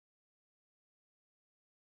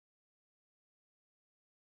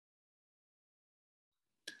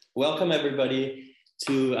Welcome everybody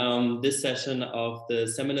to this session of the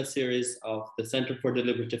seminar series of the Center for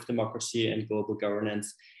Deliberative Democracy and Global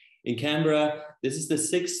Governance in Canberra. This is the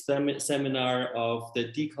sixth seminar of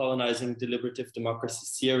the Decolonizing Deliberative Democracy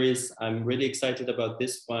series. I'm really excited about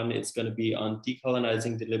this one. It's going to be on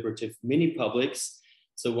decolonizing deliberative mini-publics.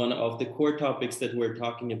 So one of the core topics that we're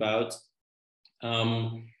talking about.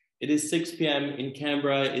 It is 6 p.m. in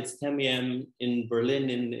Canberra. It's 10 p.m. in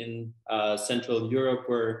Berlin, in Central Europe,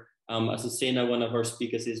 where Azucena, one of our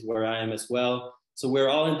speakers, is, where I am as well. So we're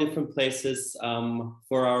all in different places.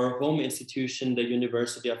 For our home institution, the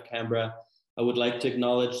University of Canberra, I would like to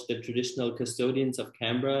acknowledge the traditional custodians of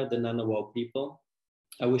Canberra, the Ngunnawal people.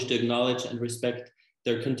 I wish to acknowledge and respect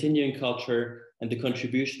their continuing culture and the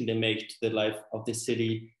contribution they make to the life of the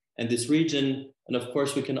city and this region. And of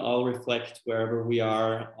course, we can all reflect wherever we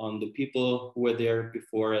are on the people who were there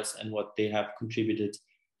before us and what they have contributed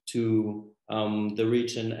to the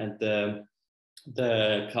region and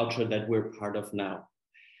the culture that we're part of now.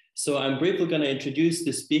 So I'm briefly going to introduce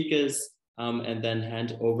the speakers and then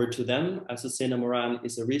hand over to them. Azucena Morán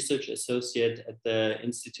is a research associate at the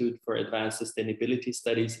Institute for Advanced Sustainability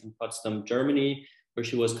Studies in Potsdam, Germany, where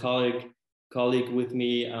she was colleague with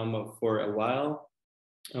me for a while.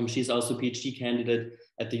 She's also a PhD candidate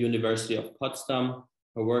at the University of Potsdam.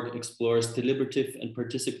 Her work explores deliberative and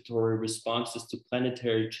participatory responses to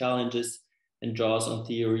planetary challenges and draws on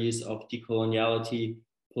theories of decoloniality,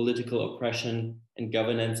 political oppression, and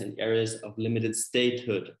governance in areas of limited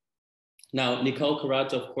statehood. Now, Nicole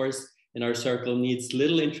Curato, of course, in our circle needs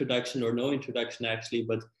little introduction or no introduction actually,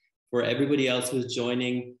 but for everybody else who's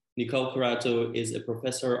joining, Nicole Curato is a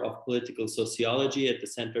professor of political sociology at the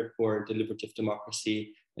Center for Deliberative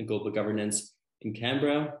Democracy and Global Governance in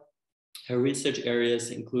Canberra. Her research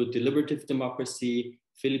areas include deliberative democracy,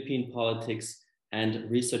 Philippine politics,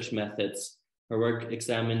 and research methods. Her work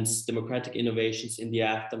examines democratic innovations in the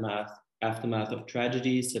aftermath of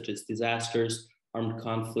tragedies such as disasters, armed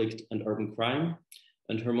conflict, and urban crime.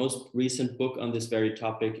 And her most recent book on this very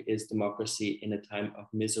topic is Democracy in a Time of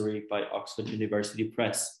Misery by Oxford University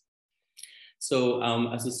Press. So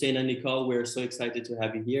Azucena and Nicole, we're so excited to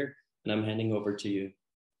have you here, and I'm handing over to you.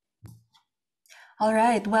 All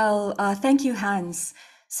right, well, thank you, Hans.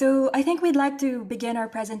 So I think we'd like to begin our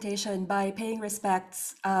presentation by paying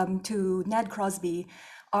respects to Ned Crosby.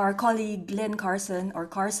 Our colleague Lynn Carson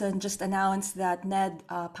just announced that Ned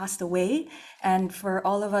passed away. And for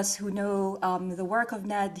all of us who know the work of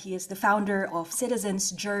Ned, he is the founder of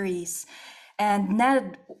Citizens Juries. And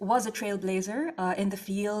Ned was a trailblazer in the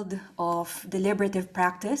field of deliberative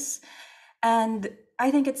practice. And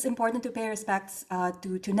I think it's important to pay respects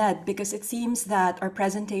to Ned, because it seems that our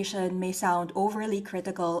presentation may sound overly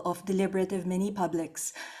critical of deliberative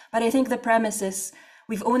mini-publics. But I think the premise is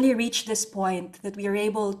we've only reached this point that we are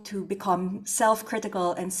able to become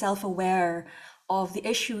self-critical and self-aware of the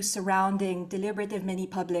issues surrounding deliberative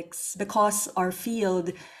mini-publics, because our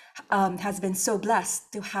field has been so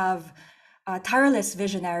blessed to have tireless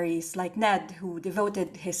visionaries like Ned, who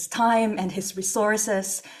devoted his time and his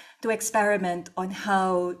resources to experiment on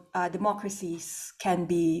how democracies can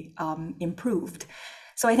be improved.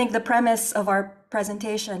 So I think the premise of our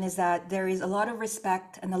presentation is that there is a lot of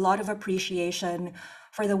respect and a lot of appreciation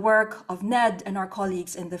for the work of Ned and our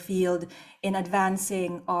colleagues in the field in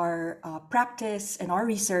advancing our practice and our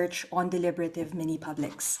research on deliberative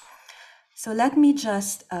mini-publics. So let me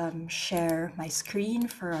just share my screen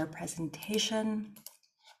for our presentation.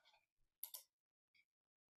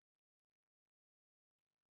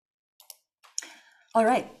 All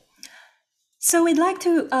right. So we'd like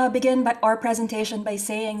to begin our presentation by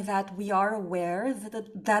saying that we are aware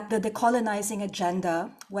that the decolonizing agenda,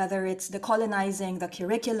 whether it's decolonizing the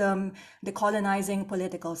curriculum, decolonizing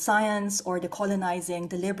political science, or decolonizing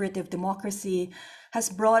deliberative democracy, has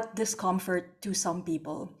brought discomfort to some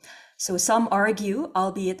people. So some argue,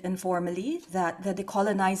 albeit informally, that the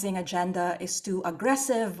decolonizing agenda is too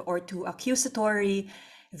aggressive or too accusatory,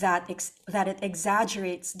 that it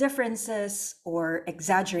exaggerates differences or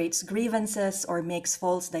exaggerates grievances or makes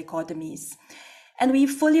false dichotomies. And we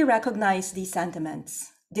fully recognize these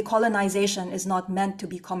sentiments. Decolonization is not meant to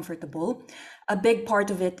be comfortable. A big part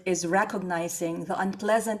of it is recognizing the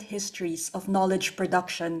unpleasant histories of knowledge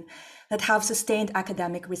production that have sustained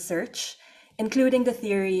academic research, including the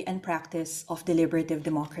theory and practice of deliberative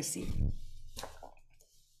democracy.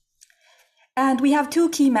 And we have two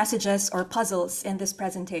key messages or puzzles in this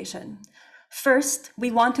presentation. First,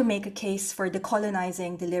 we want to make a case for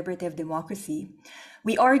decolonizing deliberative democracy.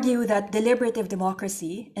 We argue that deliberative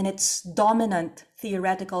democracy, in its dominant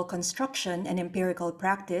theoretical construction and empirical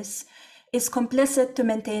practice, is complicit to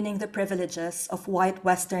maintaining the privileges of white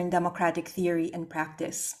Western democratic theory and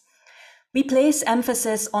practice. We place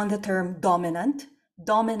emphasis on the term dominant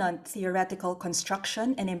theoretical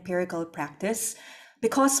construction and empirical practice,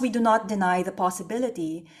 because we do not deny the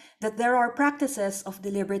possibility that there are practices of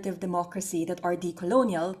deliberative democracy that are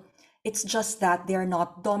decolonial. It's just that they're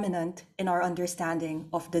not dominant in our understanding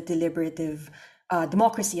of the deliberative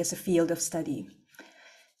democracy as a field of study.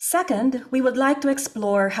 Second, we would like to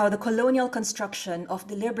explore how the colonial construction of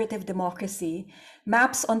deliberative democracy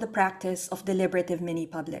maps on the practice of deliberative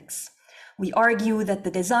mini-publics. We argue that the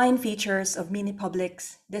design features of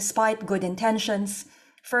mini-publics, despite good intentions,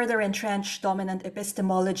 further entrench dominant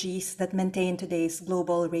epistemologies that maintain today's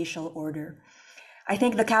global racial order. I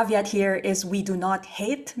think the caveat here is we do not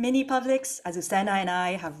hate mini-publics. Azucena and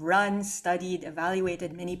I have run, studied,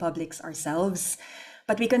 evaluated mini-publics ourselves,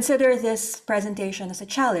 but we consider this presentation as a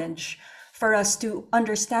challenge for us to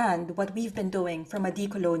understand what we've been doing from a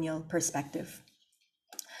decolonial perspective.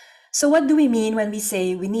 So what do we mean when we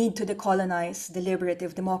say we need to decolonize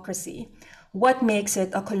deliberative democracy? What makes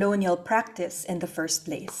it a colonial practice in the first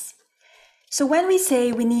place? So when we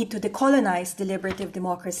say we need to decolonize deliberative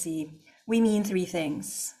democracy, we mean three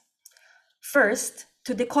things. First,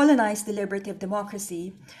 to decolonize deliberative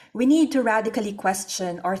democracy, we need to radically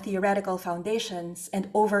question our theoretical foundations and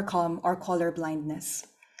overcome our colorblindness.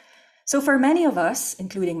 So for many of us,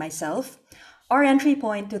 including myself, our entry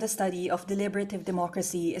point to the study of deliberative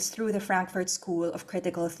democracy is through the Frankfurt School of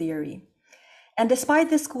Critical Theory. And despite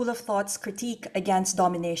this school of thought's critique against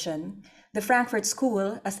domination, the Frankfurt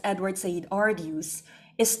School, as Edward Said argues,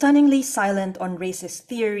 is stunningly silent on racist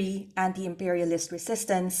theory, anti-imperialist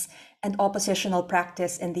resistance, and oppositional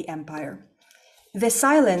practice in the empire. This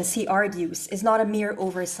silence, he argues, is not a mere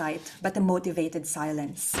oversight, but a motivated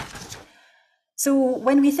silence. So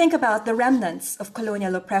when we think about the remnants of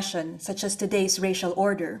colonial oppression, such as today's racial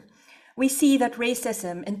order, we see that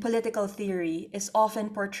racism in political theory is often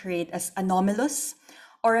portrayed as anomalous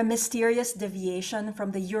or a mysterious deviation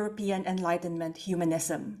from the European Enlightenment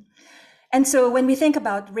humanism. And so when we think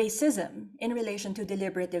about racism in relation to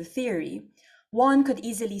deliberative theory, one could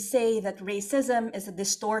easily say that racism is a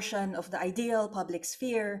distortion of the ideal public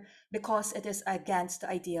sphere because it is against the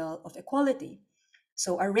ideal of equality.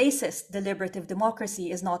 So a racist deliberative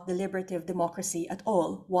democracy is not deliberative democracy at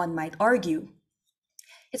all, one might argue.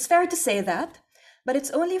 It's fair to say that, but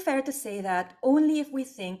it's only fair to say that only if we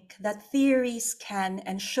think that theories can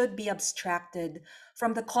and should be abstracted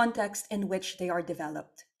from the context in which they are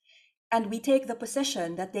developed. And we take the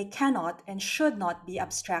position that they cannot and should not be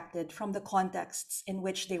abstracted from the contexts in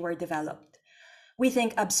which they were developed. We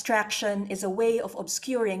think abstraction is a way of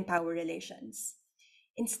obscuring power relations.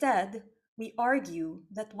 Instead, we argue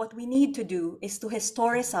that what we need to do is to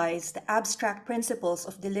historicize the abstract principles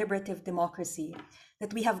of deliberative democracy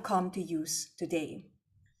that we have come to use today.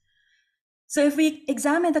 So if we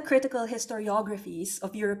examine the critical historiographies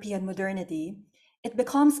of European modernity, it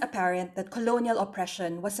becomes apparent that colonial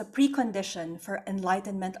oppression was a precondition for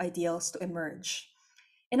Enlightenment ideals to emerge.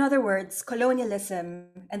 In other words, colonialism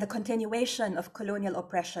and the continuation of colonial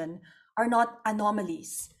oppression are not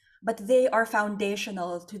anomalies, but they are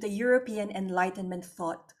foundational to the European Enlightenment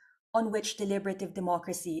thought on which deliberative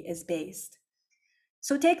democracy is based.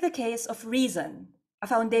 So take the case of reason, a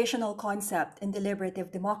foundational concept in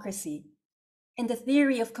deliberative democracy. In the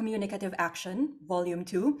Theory of Communicative Action, Volume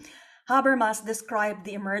 2, Habermas described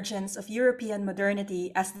the emergence of European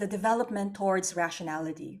modernity as the development towards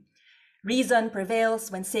rationality. Reason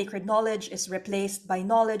prevails when sacred knowledge is replaced by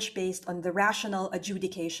knowledge based on the rational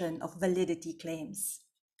adjudication of validity claims.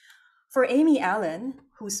 For Amy Allen,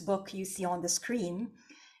 whose book you see on the screen,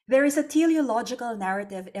 there is a teleological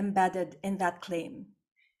narrative embedded in that claim.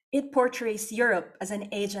 It portrays Europe as an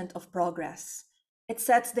agent of progress. It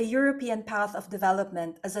sets the European path of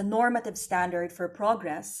development as a normative standard for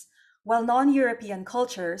progress, while non-European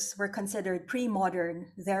cultures were considered pre-modern,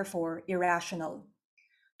 therefore irrational.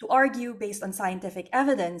 To argue based on scientific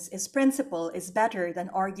evidence is principle is better than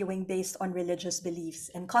arguing based on religious beliefs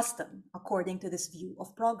and custom, according to this view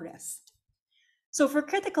of progress. So for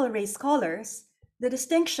critical race scholars, the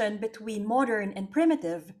distinction between modern and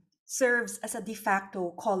primitive serves as a de facto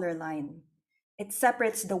color line. It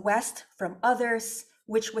separates the West from others,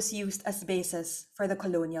 which was used as basis for the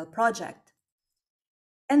colonial project.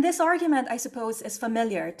 And this argument, I suppose, is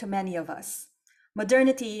familiar to many of us.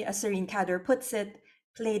 Modernity, as Serene Kader puts it,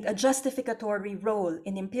 played a justificatory role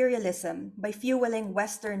in imperialism by fueling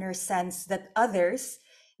Westerners' sense that others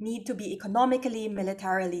need to be economically,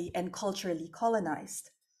 militarily, and culturally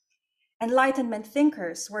colonized. Enlightenment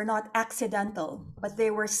thinkers were not accidental, but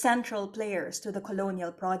they were central players to the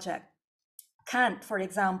colonial project. Kant, for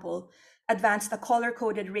example, advanced a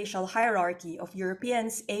color-coded racial hierarchy of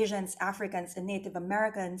Europeans, Asians, Africans, and Native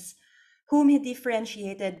Americans, whom he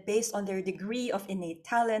differentiated based on their degree of innate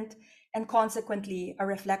talent and consequently a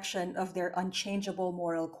reflection of their unchangeable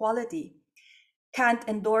moral quality. Kant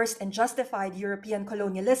endorsed and justified European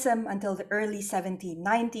colonialism until the early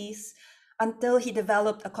 1790s, until he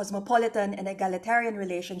developed a cosmopolitan and egalitarian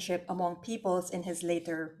relationship among peoples in his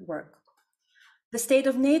later work. The state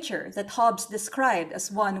of nature that Hobbes described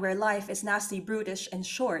as one where life is nasty, brutish, and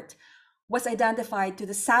short was identified to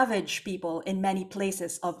the savage people in many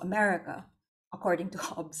places of America, according to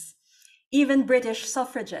Hobbes. Even British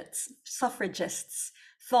suffragists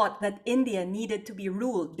thought that India needed to be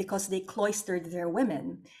ruled because they cloistered their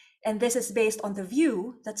women. And this is based on the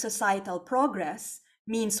view that societal progress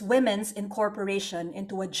means women's incorporation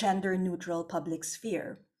into a gender-neutral public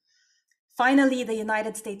sphere. Finally, the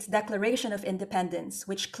United States Declaration of Independence,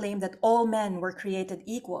 which claimed that all men were created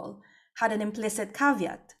equal, had an implicit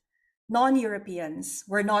caveat. Non-Europeans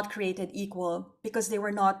were not created equal because they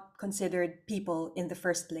were not considered people in the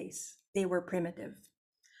first place. They were primitive.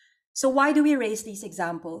 So why do we raise these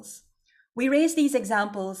examples? We raise these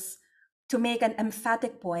examples to make an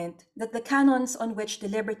emphatic point that the canons on which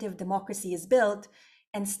deliberative democracy is built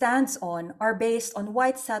and stands on are based on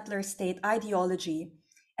white settler state ideology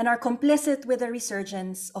and are complicit with the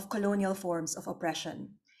resurgence of colonial forms of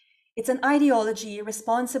oppression. It's an ideology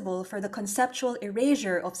responsible for the conceptual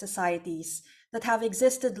erasure of societies that have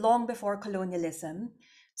existed long before colonialism,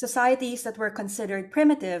 societies that were considered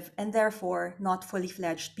primitive and therefore not fully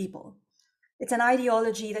fledged people. It's an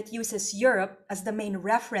ideology that uses Europe as the main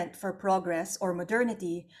referent for progress or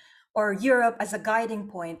modernity, or Europe as a guiding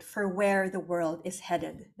point for where the world is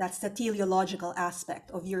headed. That's the teleological aspect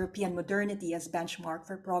of European modernity as benchmark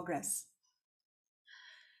for progress.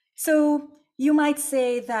 So you might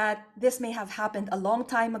say that this may have happened a long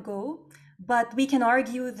time ago, but we can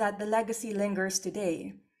argue that the legacy lingers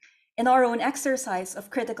today. In our own exercise of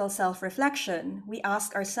critical self-reflection, we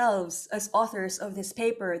ask ourselves, as authors of this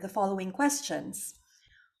paper, the following questions.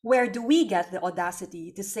 Where do we get the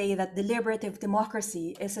audacity to say that deliberative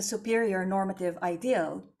democracy is a superior normative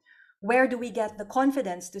ideal? Where do we get the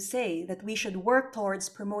confidence to say that we should work towards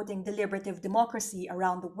promoting deliberative democracy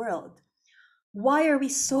around the world? Why are we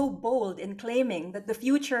so bold in claiming that the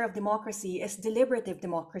future of democracy is deliberative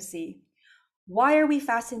democracy? Why are we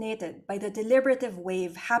fascinated by the deliberative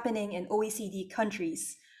wave happening in OECD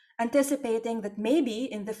countries, anticipating that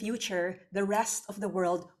maybe in the future, the rest of the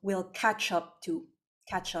world will catch up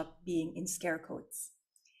being in scare quotes?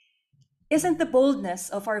 Isn't the boldness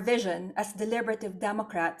of our vision as deliberative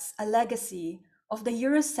democrats a legacy of the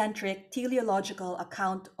Eurocentric teleological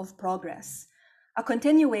account of progress, a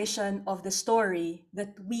continuation of the story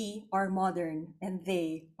that we are modern and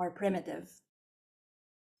they are primitive?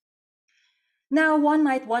 Now, one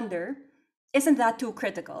might wonder, isn't that too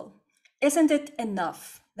critical? Isn't it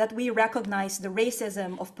enough that we recognize the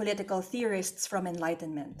racism of political theorists from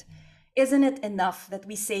Enlightenment? Isn't it enough that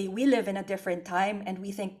we say we live in a different time and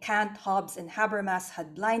we think Kant, Hobbes, and Habermas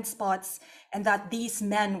had blind spots and that these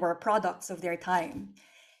men were products of their time?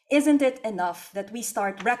 Isn't it enough that we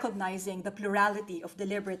start recognizing the plurality of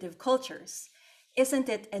deliberative cultures? Isn't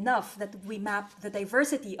it enough that we map the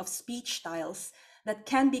diversity of speech styles that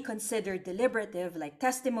can be considered deliberative, like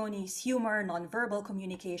testimonies, humor, nonverbal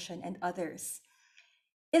communication, and others?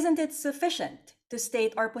 Isn't it sufficient to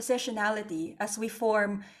state our positionality as we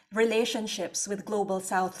form relationships with Global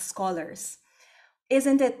South scholars?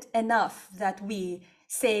 Isn't it enough that we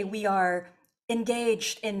say we are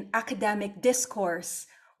engaged in academic discourse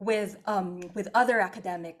with other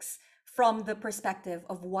academics from the perspective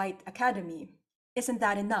of white academy? Isn't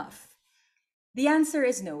that enough? The answer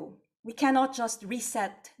is no. We cannot just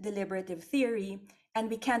reset deliberative theory, and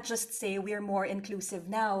we can't just say we're more inclusive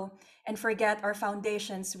now and forget our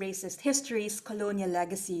foundation's racist histories, colonial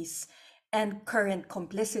legacies, and current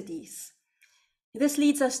complicities. This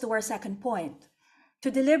leads us to our second point.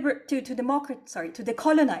 To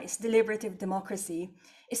decolonize deliberative democracy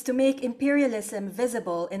is to make imperialism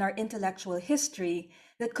visible in our intellectual history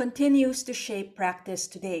that continues to shape practice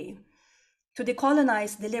today. To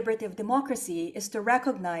decolonize deliberative democracy is to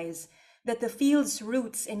recognize that the field's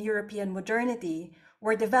roots in European modernity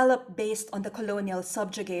were developed based on the colonial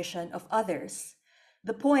subjugation of others.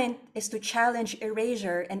 The point is to challenge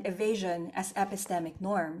erasure and evasion as epistemic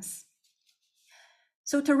norms.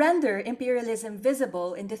 So to render imperialism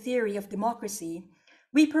visible in the theory of democracy,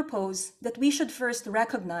 we propose that we should first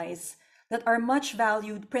recognize that our much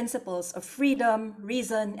valued principles of freedom,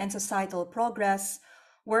 reason, and societal progress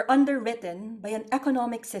were underwritten by an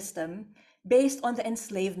economic system based on the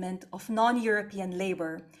enslavement of non-European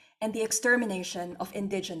labor and the extermination of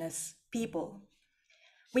indigenous people.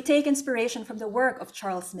 We take inspiration from the work of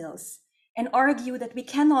Charles Mills and argue that we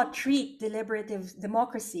cannot treat deliberative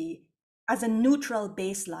democracy as a neutral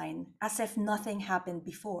baseline, as if nothing happened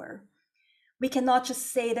before. We cannot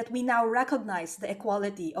just say that we now recognize the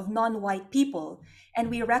equality of non-white people and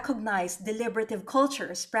we recognize deliberative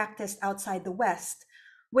cultures practiced outside the West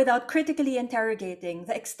without critically interrogating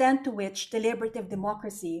the extent to which deliberative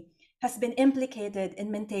democracy has been implicated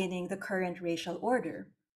in maintaining the current racial order.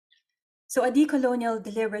 So a decolonial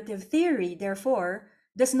deliberative theory, therefore,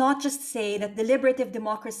 does not just say that deliberative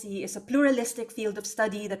democracy is a pluralistic field of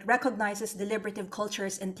study that recognizes deliberative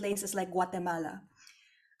cultures in places like Guatemala.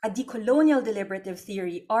 A decolonial deliberative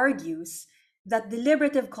theory argues that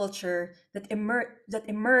deliberative culture that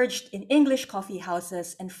emerged in English coffee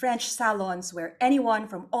houses and French salons where anyone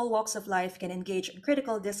from all walks of life can engage in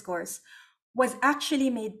critical discourse was actually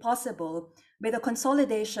made possible by the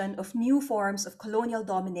consolidation of new forms of colonial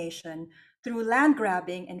domination through land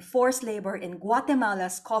grabbing and forced labor in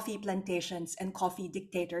Guatemala's coffee plantations and coffee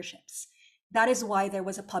dictatorships. That is why there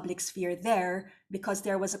was a public sphere there, because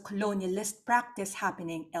there was a colonialist practice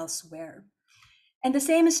happening elsewhere. And the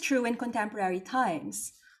same is true in contemporary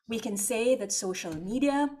times. We can say that social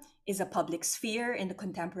media is a public sphere in the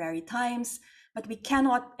contemporary times, but we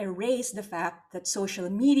cannot erase the fact that social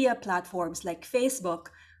media platforms like Facebook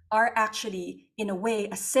are actually, in a way,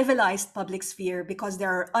 a civilized public sphere because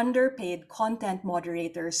there are underpaid content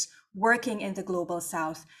moderators working in the global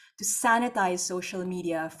South to sanitize social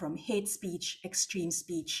media from hate speech, extreme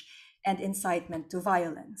speech, and incitement to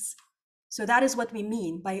violence. So that is what we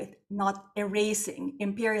mean by not erasing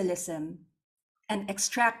imperialism and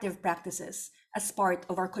extractive practices as part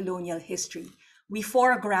of our colonial history. We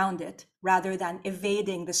foreground it rather than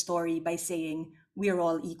evading the story by saying we're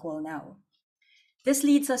all equal now. This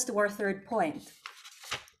leads us to our third point.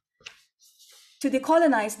 To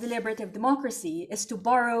decolonize deliberative democracy is to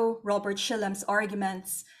borrow Robert Schillem's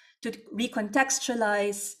arguments to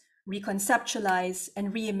recontextualize, reconceptualize,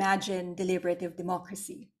 and reimagine deliberative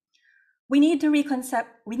democracy. We need to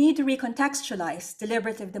recontextualize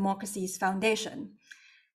deliberative democracy's foundation.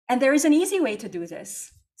 And there is an easy way to do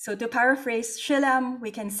this. So to paraphrase Schillem, we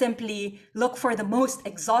can simply look for the most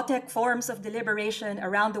exotic forms of deliberation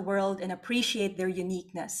around the world and appreciate their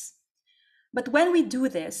uniqueness. But when we do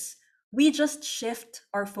this, we just shift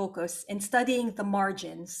our focus in studying the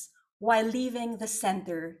margins while leaving the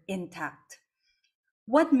center intact.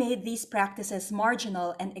 What made these practices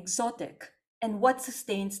marginal and exotic, and what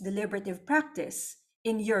sustains deliberative practice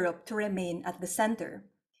in Europe to remain at the center?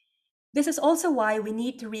 This is also why we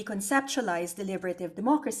need to reconceptualize deliberative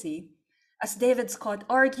democracy. As David Scott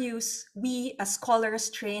argues, we, as scholars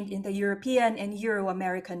trained in the European and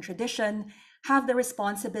Euro-American tradition, have the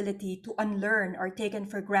responsibility to unlearn our taken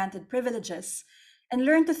for granted privileges and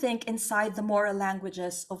learn to think inside the moral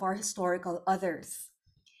languages of our historical others.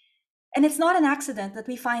 And it's not an accident that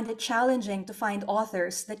we find it challenging to find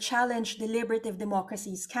authors that challenge deliberative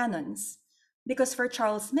democracy's canons. Because for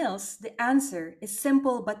Charles Mills, the answer is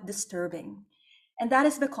simple but disturbing. And that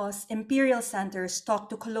is because imperial centers talk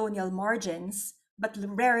to colonial margins, but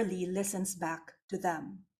rarely listens back to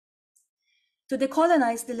them. To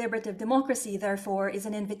decolonize deliberative democracy, therefore, is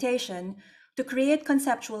an invitation to create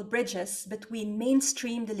conceptual bridges between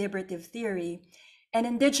mainstream deliberative theory and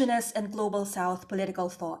indigenous and global South political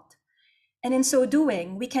thought. And in so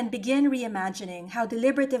doing, we can begin reimagining how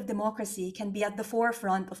deliberative democracy can be at the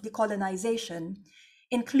forefront of decolonization,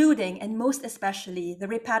 including and most especially the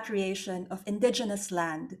repatriation of indigenous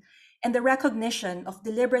land and the recognition of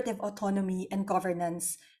deliberative autonomy and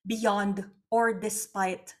governance beyond or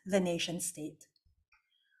despite the nation state.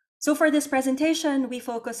 So for this presentation, we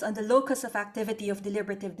focus on the locus of activity of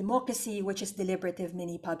deliberative democracy, which is deliberative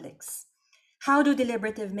mini-publics. How do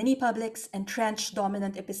deliberative mini-publics entrench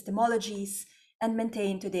dominant epistemologies and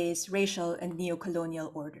maintain today's racial and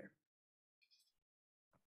neo-colonial order?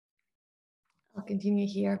 I'll continue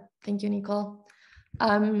here. Thank you, Nicole.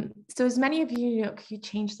 So as many of you know, could you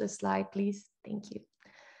change the slide, please? Thank you.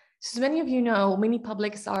 So as many of you know,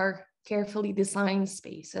 mini-publics are carefully designed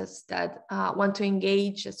spaces that want to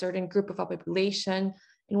engage a certain group of a population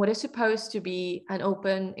in what is supposed to be an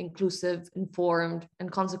open, inclusive, informed,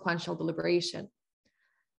 and consequential deliberation.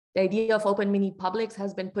 The idea of open mini-publics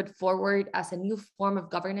has been put forward as a new form of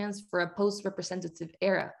governance for a post-representative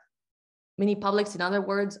era. Mini-publics, in other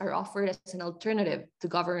words, are offered as an alternative to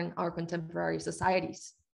govern our contemporary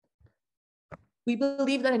societies. We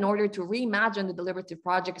believe that in order to reimagine the deliberative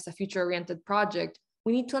project as a future-oriented project,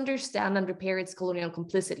 we need to understand and repair its colonial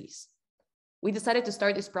complicities. We decided to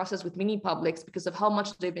start this process with mini publics because of how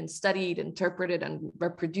much they've been studied, interpreted, and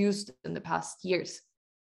reproduced in the past years.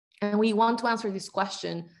 And we want to answer this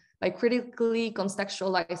question by critically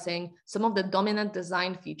contextualizing some of the dominant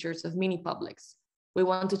design features of mini publics. We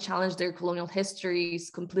want to challenge their colonial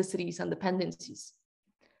histories, complicities, and dependencies.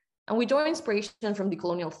 And we draw inspiration from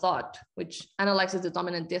decolonial thought, which analyzes the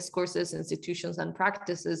dominant discourses, institutions, and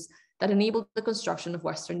practices that enable the construction of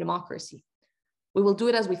Western democracy. We will do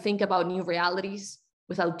it as we think about new realities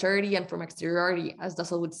with authority and from exteriority, as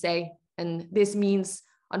Dussel would say. And this means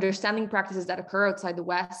understanding practices that occur outside the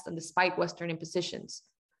West and despite Western impositions.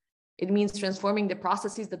 It means transforming the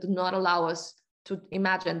processes that do not allow us to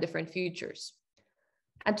imagine different futures.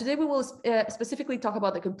 And today we will specifically talk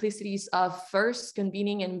about the complicities of first,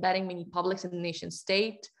 convening and embedding mini publics in the nation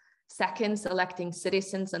state, second, selecting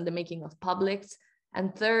citizens and the making of publics,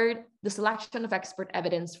 and third, the selection of expert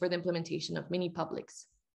evidence for the implementation of mini publics.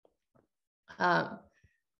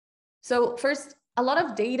 So first, a lot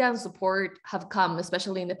of data and support have come,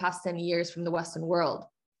 especially in the past 10 years, from the Western world.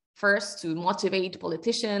 First, to motivate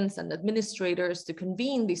politicians and administrators to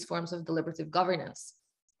convene these forms of deliberative governance.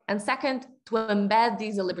 And second, to embed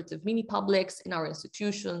these deliberative mini publics in our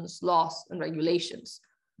institutions, laws, and regulations.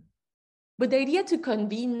 But the idea to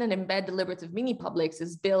convene and embed deliberative mini publics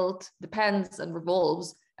is built, depends, and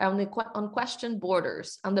revolves around the unquestioned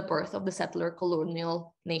borders and the birth of the settler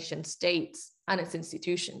colonial nation states and its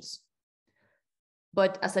institutions.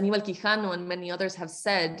 But as Aníbal Quijano and many others have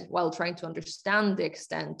said, while trying to understand the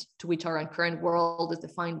extent to which our current world is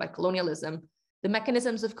defined by colonialism, the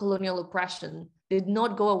mechanisms of colonial oppression did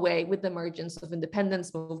not go away with the emergence of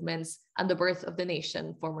independence movements and the birth of the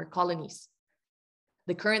nation former colonies.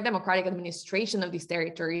 The current democratic administration of these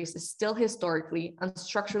territories is still historically and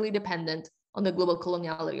structurally dependent on the global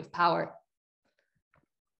coloniality of power.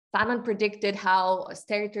 Fanon predicted how, as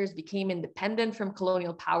territories became independent from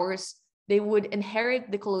colonial powers, they would inherit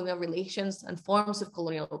the colonial relations and forms of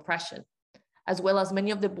colonial oppression, as well as many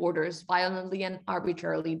of the borders violently and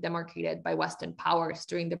arbitrarily demarcated by Western powers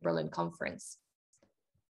during the Berlin Conference.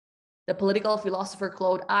 The political philosopher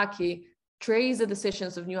Claude Aki traced the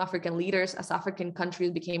decisions of new African leaders as African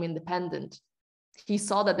countries became independent. He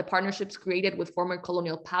saw that the partnerships created with former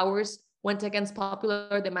colonial powers went against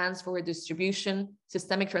popular demands for redistribution,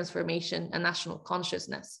 systemic transformation, and national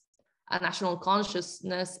consciousness. A national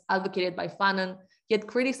consciousness advocated by Fanon, yet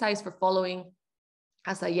criticized for following,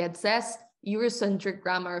 as Ayed says, Eurocentric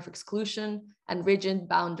grammar of exclusion and rigid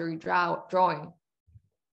boundary drawing.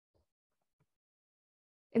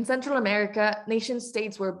 In Central America, nation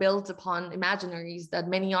states were built upon imaginaries that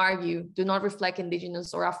many argue do not reflect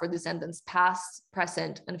indigenous or Afro-descendants' past,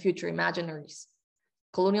 present, and future imaginaries.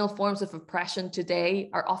 Colonial forms of oppression today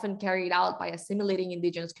are often carried out by assimilating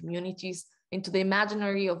indigenous communities into the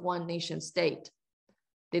imaginary of one nation state.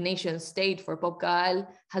 The nation state, for Bob Gaal,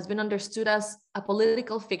 has been understood as a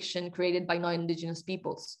political fiction created by non-indigenous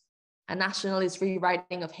peoples, a nationalist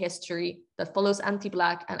rewriting of history that follows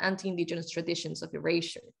anti-Black and anti-indigenous traditions of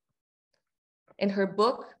erasure. In her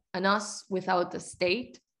book, An Us Without a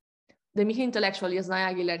State, the Mija intellectual Yasnaya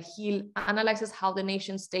Aguilar Gil analyzes how the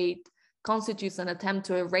nation state constitutes an attempt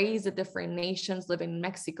to erase the different nations living in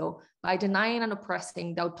Mexico by denying and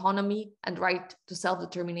oppressing the autonomy and right to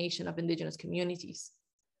self-determination of indigenous communities.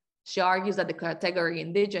 She argues that the category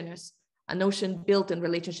indigenous, a notion built in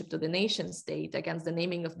relationship to the nation state against the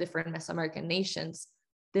naming of different Mesoamerican nations,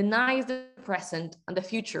 denies the present and the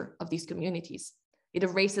future of these communities. It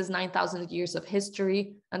erases 9,000 years of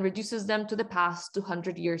history and reduces them to the past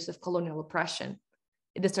 200 years of colonial oppression.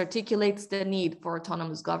 It disarticulates the need for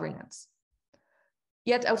autonomous governance.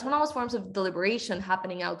 Yet autonomous forms of deliberation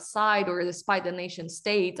happening outside or despite the nation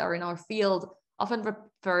state are in our field often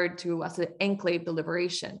referred to as the enclave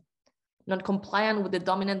deliberation, not compliant with the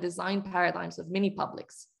dominant design paradigms of mini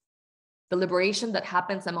publics. Deliberation that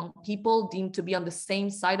happens among people deemed to be on the same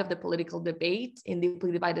side of the political debate in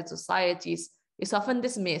deeply divided societies is often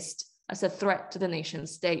dismissed as a threat to the nation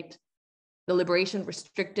state. Deliberation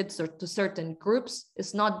restricted to certain groups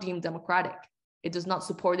is not deemed democratic. It does not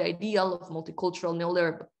support the ideal of multicultural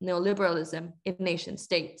neoliberalism in nation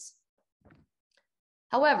states.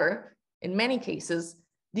 However, in many cases,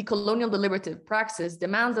 decolonial deliberative praxis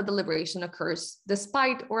demands that deliberation occurs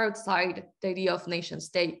despite or outside the idea of nation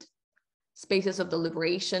state. Spaces of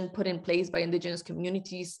deliberation put in place by indigenous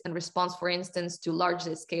communities in response, for instance, to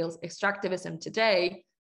large-scale extractivism today,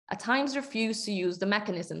 at times refuse to use the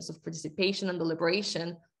mechanisms of participation and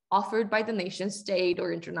deliberation offered by the nation state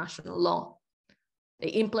or international law. They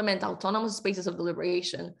implement autonomous spaces of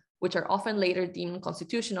deliberation, which are often later deemed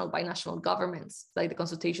constitutional by national governments, like the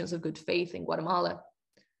consultations of good faith in Guatemala.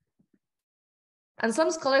 And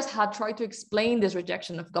some scholars had tried to explain this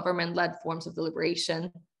rejection of government-led forms of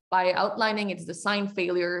deliberation by outlining its design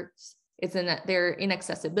failures, their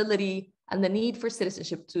inaccessibility, and the need for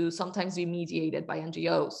citizenship to sometimes be mediated by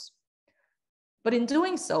NGOs. But in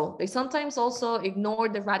doing so, they sometimes also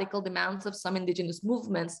ignored the radical demands of some indigenous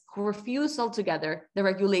movements who refused altogether the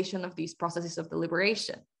regulation of these processes of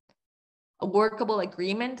deliberation. A workable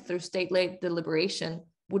agreement through state-led deliberation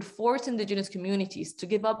would force indigenous communities to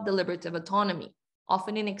give up deliberative autonomy,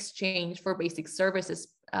 often in exchange for basic services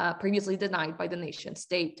previously denied by the nation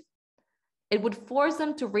state. It would force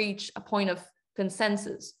them to reach a point of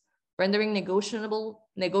consensus, rendering negotiable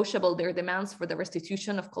their demands for the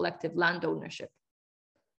restitution of collective land ownership.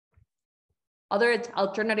 Other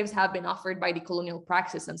alternatives have been offered by decolonial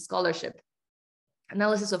praxis and scholarship.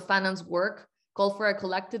 Analysis of Fanon's work called for a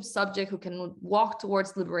collective subject who can walk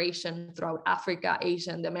towards liberation throughout Africa,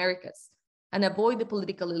 Asia, and the Americas, and avoid the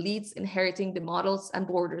political elites inheriting the models and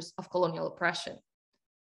borders of colonial oppression.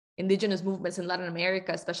 Indigenous movements in Latin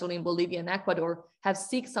America, especially in Bolivia and Ecuador, have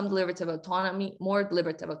sought some deliberative autonomy, more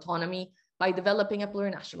deliberative autonomy, by developing a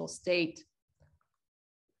plurinational state.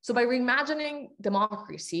 So by reimagining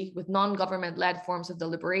democracy with non-government-led forms of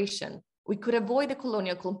deliberation, we could avoid the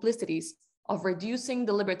colonial complicities of reducing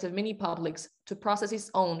deliberative mini-publics to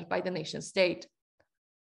processes owned by the nation state.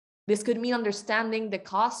 This could mean understanding the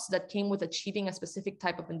costs that came with achieving a specific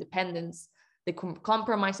type of independence, the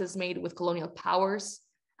compromises made with colonial powers,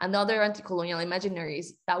 and other anti-colonial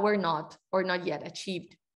imaginaries that were not or not yet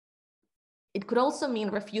achieved. It could also mean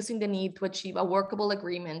refusing the need to achieve a workable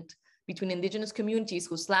agreement between indigenous communities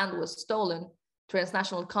whose land was stolen,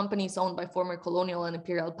 transnational companies owned by former colonial and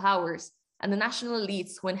imperial powers, and the national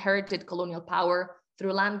elites who inherited colonial power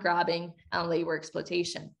through land grabbing and labor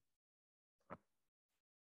exploitation.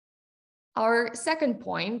 Our second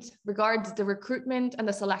point regards the recruitment and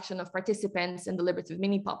the selection of participants in deliberative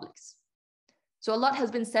mini-publics. So a lot has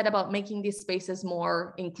been said about making these spaces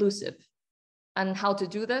more inclusive, and how to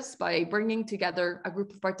do this by bringing together a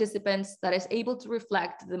group of participants that is able to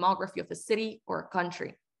reflect the demography of a city or a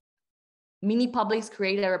country. Mini-publics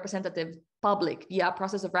create a representative public via a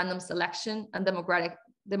process of random selection and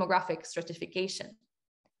demographic stratification.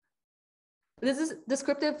 This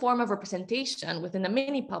descriptive form of representation within a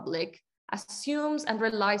mini-public assumes and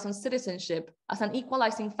relies on citizenship as an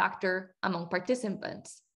equalizing factor among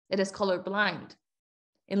participants. It is colorblind.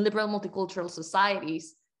 In liberal multicultural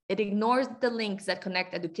societies, it ignores the links that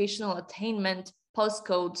connect educational attainment,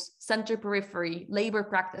 postcodes, center periphery, labor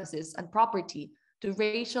practices, and property to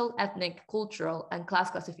racial, ethnic, cultural, and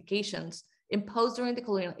class classifications imposed during the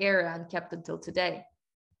colonial era and kept until today.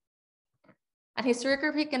 And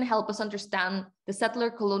historiography can help us understand the settler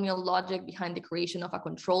colonial logic behind the creation of a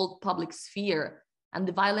controlled public sphere and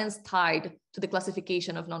the violence tied to the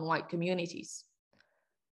classification of non-white communities.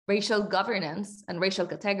 Racial governance and racial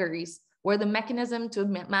categories were the mechanism to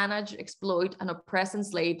manage, exploit, and oppress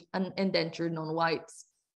enslaved and indentured non-whites.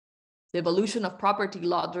 The evolution of property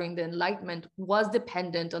law during the Enlightenment was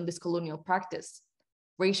dependent on this colonial practice.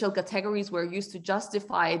 Racial categories were used to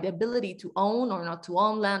justify the ability to own or not to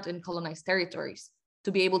own land in colonized territories,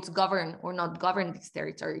 to be able to govern or not govern these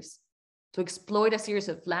territories, to exploit a series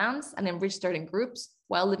of lands and enrich certain groups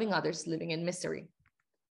while leaving others living in misery.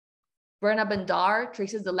 Verna Bendar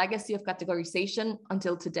traces the legacy of categorization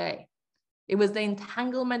until today. It was the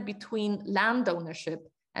entanglement between land ownership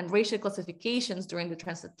and racial classifications during the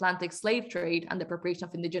transatlantic slave trade and the appropriation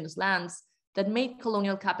of indigenous lands that made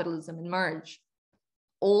colonial capitalism emerge.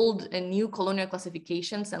 Old and new colonial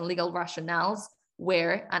classifications and legal rationales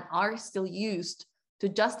were and are still used to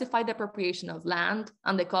justify the appropriation of land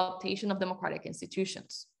and the co-optation of democratic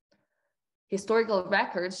institutions. Historical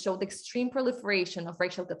records show the extreme proliferation of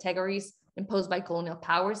racial categories imposed by colonial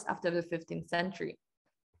powers after the 15th century.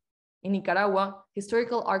 In Nicaragua,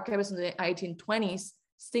 historical archivists in the 1820s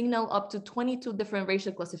signal up to 22 different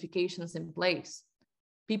racial classifications in place.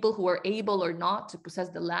 People who were able or not to possess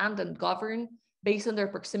the land and govern based on their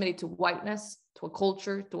proximity to whiteness, to a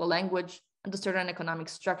culture, to a language, and to certain economic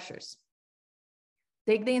structures.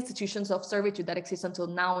 Take the institutions of servitude that exist until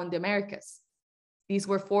now in the Americas. These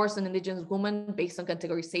were forced on indigenous women based on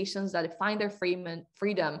categorizations that define their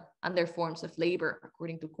freedom and their forms of labor,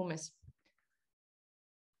 according to Cummins.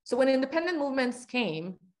 So when independent movements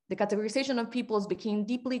came, the categorization of peoples became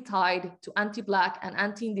deeply tied to anti-Black and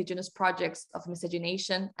anti-Indigenous projects of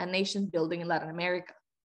miscegenation and nation building in Latin America,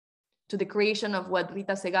 to the creation of what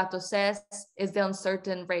Rita Segato says is the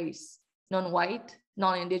uncertain race, non-white,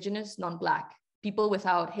 non-Indigenous, non-Black, people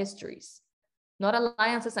without histories, not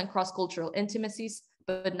alliances and cross-cultural intimacies,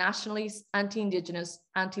 but nationalist, anti-Indigenous,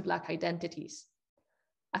 anti-Black identities.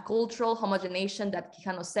 a cultural homogenization that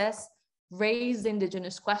Quijano says raised the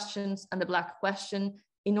indigenous questions and the Black question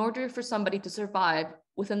in order for somebody to survive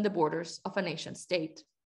within the borders of a nation state.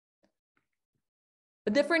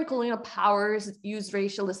 But different colonial powers use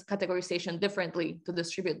racial categorization differently to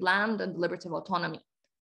distribute land and deliberative autonomy.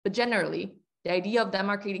 But generally, the idea of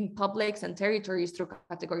demarcating publics and territories through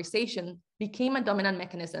categorization became a dominant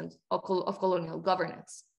mechanism of colonial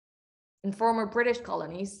governance. In former British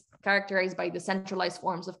colonies, characterized by decentralized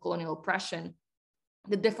forms of colonial oppression,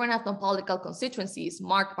 the different ethnopolitical constituencies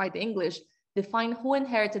marked by the English define who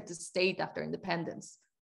inherited the state after independence.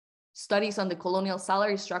 Studies on the colonial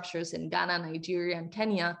salary structures in Ghana, Nigeria, and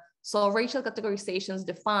Kenya saw racial categorizations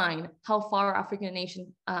define how far African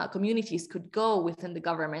nation communities could go within the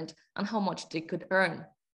government and how much they could earn.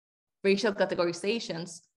 Racial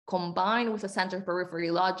categorizations, combined with a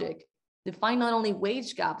center-periphery logic, define not only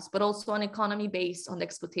wage gaps, but also an economy based on the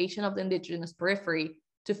exploitation of the indigenous periphery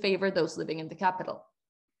to favor those living in the capital.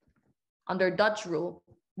 Under Dutch rule,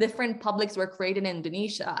 different publics were created in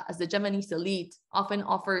Indonesia as the Javanese elite, often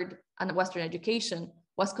offered a Western education,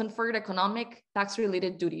 was conferred economic,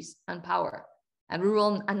 tax-related duties and power, and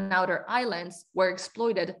rural and outer islands were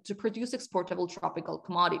exploited to produce exportable tropical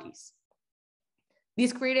commodities.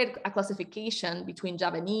 These created a classification between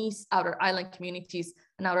Javanese, outer island communities,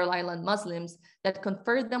 and outer island Muslims that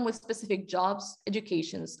conferred them with specific jobs,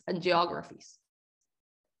 educations, and geographies.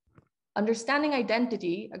 Understanding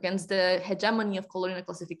identity against the hegemony of colonial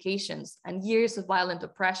classifications and years of violent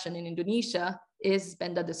oppression in Indonesia is,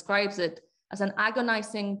 Benda describes it, as an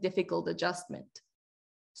agonizing, difficult adjustment.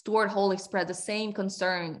 Stuart Hall expressed the same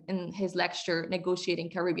concern in his lecture, Negotiating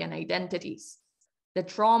Caribbean Identities. The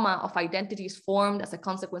trauma of identities formed as a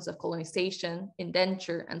consequence of colonization,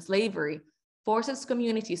 indenture, and slavery forces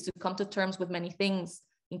communities to come to terms with many things,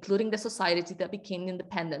 including the society that became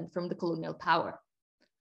independent from the colonial power.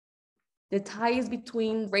 The ties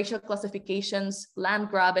between racial classifications, land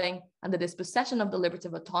grabbing, and the dispossession of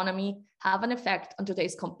deliberative autonomy have an effect on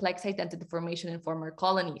today's complex identity formation in former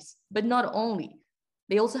colonies. But not only,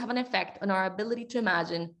 they also have an effect on our ability to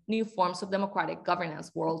imagine new forms of democratic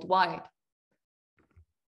governance worldwide.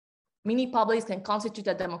 Mini publics can constitute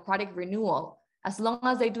a democratic renewal as long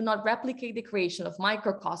as they do not replicate the creation of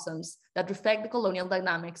microcosms that reflect the colonial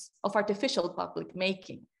dynamics of artificial public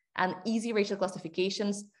making and easy racial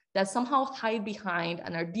classifications that somehow hide behind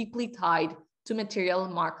and are deeply tied to material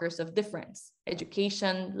markers of difference,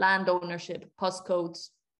 education, land ownership, postcodes.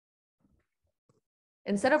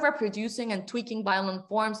 Instead of reproducing and tweaking violent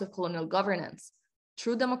forms of colonial governance,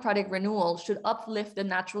 true democratic renewal should uplift the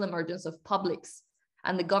natural emergence of publics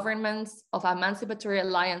and the governments of emancipatory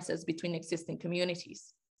alliances between existing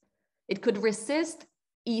communities. It could resist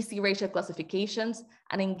easy racial classifications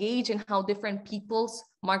and engage in how different peoples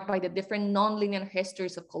marked by the different non-linear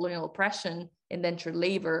histories of colonial oppression, indentured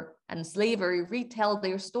labor, and slavery retell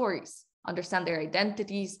their stories, understand their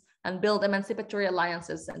identities, and build emancipatory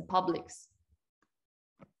alliances and publics.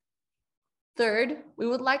 Third, we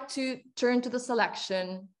would like to turn to the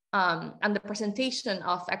selection and the presentation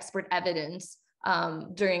of expert evidence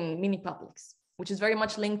during mini publics, which is very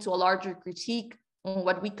much linked to a larger critique on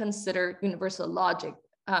what we consider universal logic,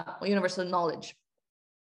 universal knowledge.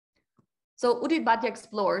 So Udit Bhatia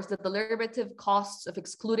explores the deliberative costs of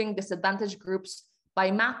excluding disadvantaged groups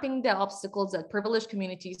by mapping the obstacles that privileged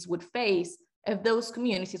communities would face if those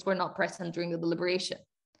communities were not present during the deliberation.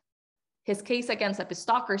 His case against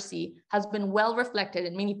epistocracy has been well reflected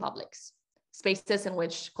in mini publics, spaces in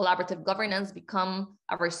which collaborative governance become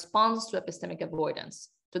a response to epistemic avoidance,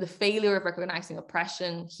 to the failure of recognizing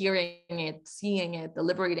oppression, hearing it, seeing it,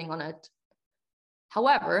 deliberating on it.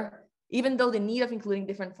 However, even though the need of including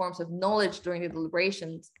different forms of knowledge during the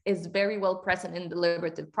deliberations is very well present in the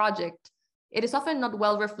deliberative project, it is often not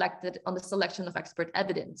well reflected on the selection of expert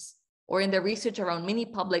evidence or in the research around mini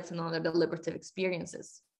publics and other deliberative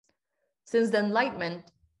experiences. Since the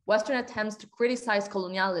Enlightenment, Western attempts to criticize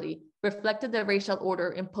coloniality reflected the racial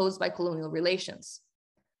order imposed by colonial relations.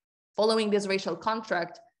 Following this racial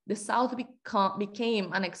contract, the South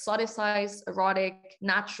became an exoticized, erotic,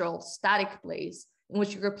 natural, static place in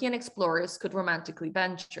which European explorers could romantically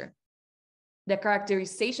venture. The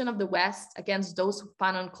characterization of the West against those who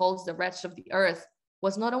Fanon calls the wretched of the earth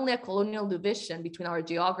was not only a colonial division between our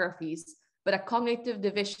geographies, but a cognitive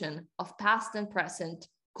division of past and present,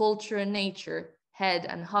 culture and nature, head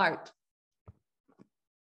and heart.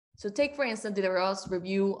 So take, for instance, Diderot's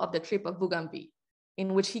review of the trip of Bougainville,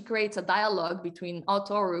 in which he creates a dialogue between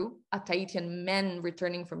Autoru, a Tahitian man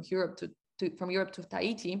returning from Europe to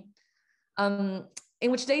Tahiti, in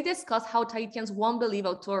which they discuss how Tahitians won't believe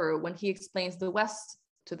Autoru when he explains the West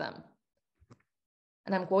to them.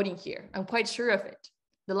 And I'm quoting here, "I'm quite sure of it.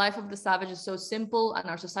 The life of the savage is so simple and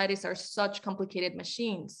our societies are such complicated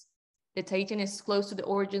machines. The Tahitian is close to the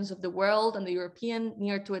origins of the world and the European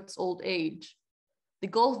near to its old age. The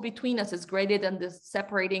gulf between us is greater than the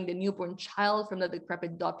separating the newborn child from the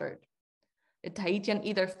decrepit dotard. The Tahitian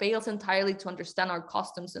either fails entirely to understand our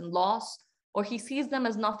customs and laws, or he sees them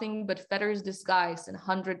as nothing but fetters disguised in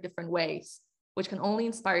 100 different ways, which can only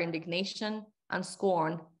inspire indignation and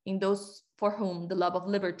scorn in those for whom the love of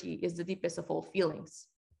liberty is the deepest of all feelings."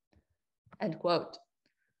 End quote.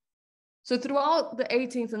 So throughout the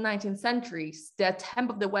 18th and 19th centuries, the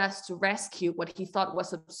attempt of the West to rescue what he thought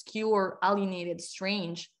was obscure, alienated,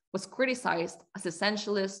 strange, was criticized as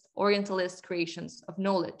essentialist, orientalist creations of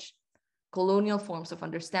knowledge, colonial forms of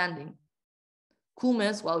understanding.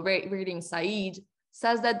 Kumes, while reading Said,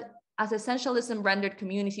 says that as essentialism rendered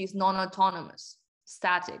communities non-autonomous,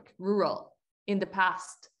 static, rural, in the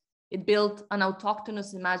past, it built an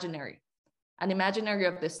autochthonous imaginary, an imaginary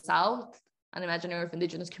of the South, an imaginary of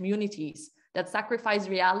indigenous communities that sacrifice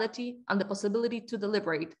reality and the possibility to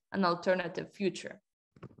deliberate an alternative future.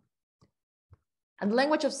 And the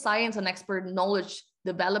language of science and expert knowledge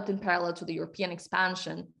developed in parallel to the European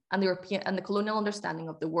expansion and the colonial understanding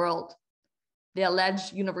of the world. The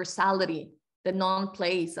alleged universality, the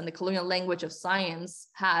non-place, and the colonial language of science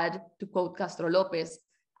had, to quote Castro Lopez,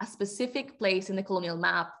 a specific place in the colonial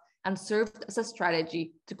map and served as a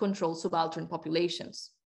strategy to control subaltern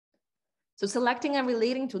populations. So selecting and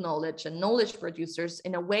relating to knowledge and knowledge producers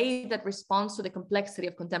in a way that responds to the complexity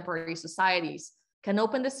of contemporary societies can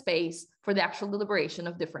open the space for the actual deliberation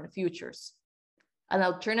of different futures. An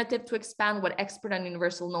alternative to expand what expert and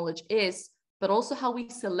universal knowledge is, but also how we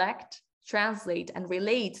select, translate, and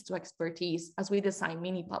relate to expertise as we design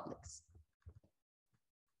mini-publics.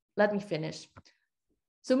 Let me finish.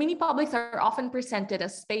 So mini-publics are often presented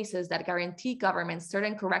as spaces that guarantee governments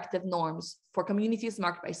certain corrective norms for communities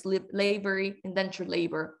marked by slavery, indentured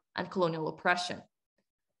labor, and colonial oppression,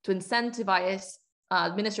 to incentivize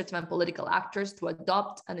administrative and political actors to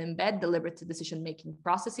adopt and embed deliberative decision-making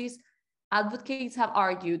processes. Advocates have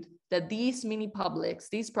argued that these mini-publics,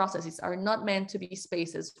 these processes, are not meant to be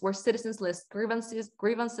spaces where citizens list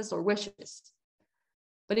grievances or wishes.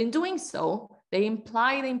 But in doing so, they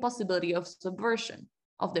imply the impossibility of subversion,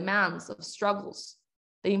 of demands, of struggles.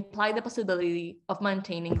 They imply the possibility of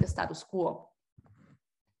maintaining the status quo.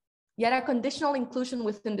 Yet a conditional inclusion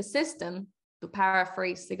within the system, to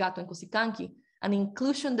paraphrase Segato and Kusikanki, an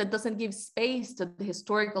inclusion that doesn't give space to the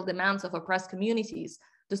historical demands of oppressed communities,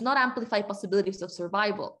 does not amplify possibilities of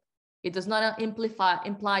survival. It does not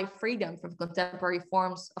imply freedom from contemporary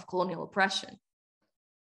forms of colonial oppression.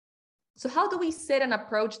 So how do we sit and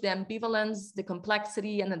approach the ambivalence, the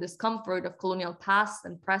complexity, and the discomfort of colonial past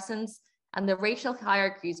and presence, and the racial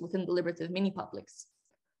hierarchies within deliberative mini-publics?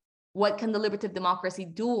 What can deliberative democracy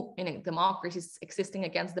do in a democracy existing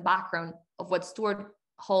against the background of what Stuart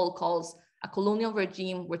Hall calls a colonial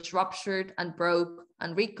regime which ruptured and broke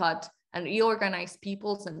and recut and reorganized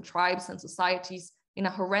peoples and tribes and societies in a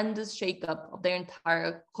horrendous shakeup of their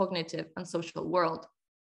entire cognitive and social world?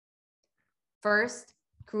 First,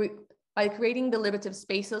 by creating deliberative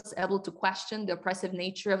spaces able to question the oppressive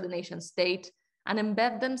nature of the nation state and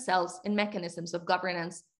embed themselves in mechanisms of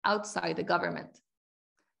governance outside the government.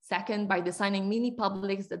 Second, by designing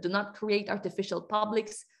mini-publics that do not create artificial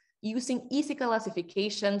publics, using easy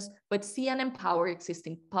classifications, but see and empower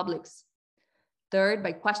existing publics. Third,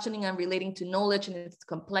 by questioning and relating to knowledge and its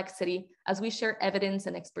complexity as we share evidence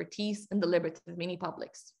and expertise in deliberative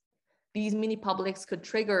mini-publics. These mini-publics could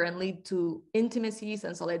trigger and lead to intimacies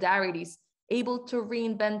and solidarities able to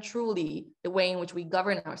reinvent truly the way in which we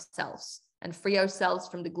govern ourselves and free ourselves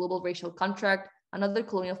from the global racial contract and other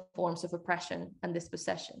colonial forms of oppression and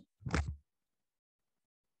dispossession.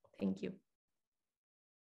 Thank you.